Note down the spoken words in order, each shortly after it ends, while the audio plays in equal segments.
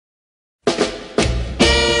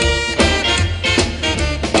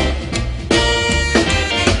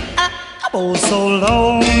oh so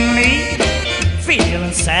lonely,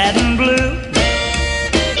 feeling sad and blue.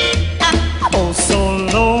 I'm oh so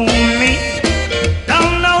lonely,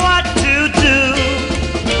 don't know what to do.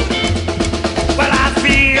 Well, I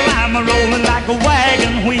feel I'm rolling like a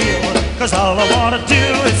wagon wheel, 'cause all I wanna do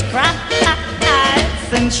is cry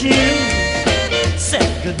since you said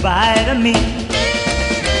goodbye to me.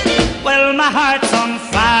 Well, my heart's on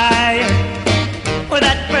fire with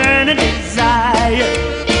that burning desire,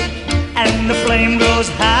 and the flame grows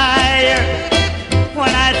higher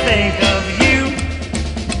when I think of you.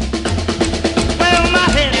 Well, my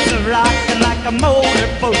head's a rocking like a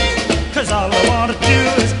motorboat, 'cause all I wanna do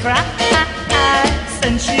is cry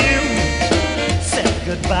since you said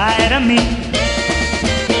goodbye to me.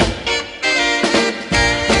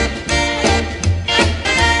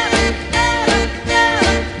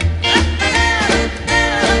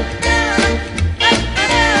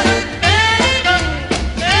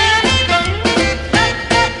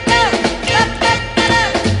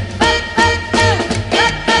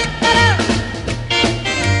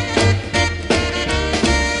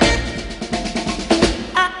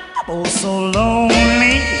 Oh, so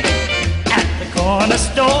lonely at the corner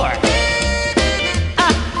store.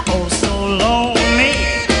 Oh, so lonely,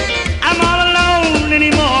 I'm all alone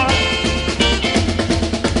anymore.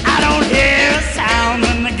 I don't hear a sound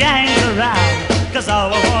when the gang's around, 'cause all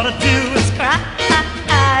I wanna do is cry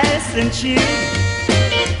since you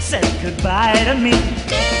said goodbye to me.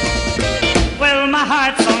 Well, my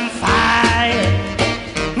heart's on fire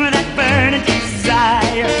with that burning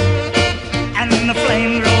desire, and the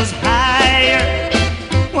flame grows higher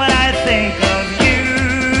when I think of you.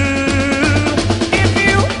 If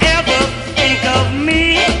you ever think of me,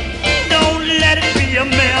 don't let it be a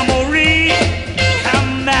memory.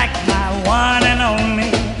 Come back, my one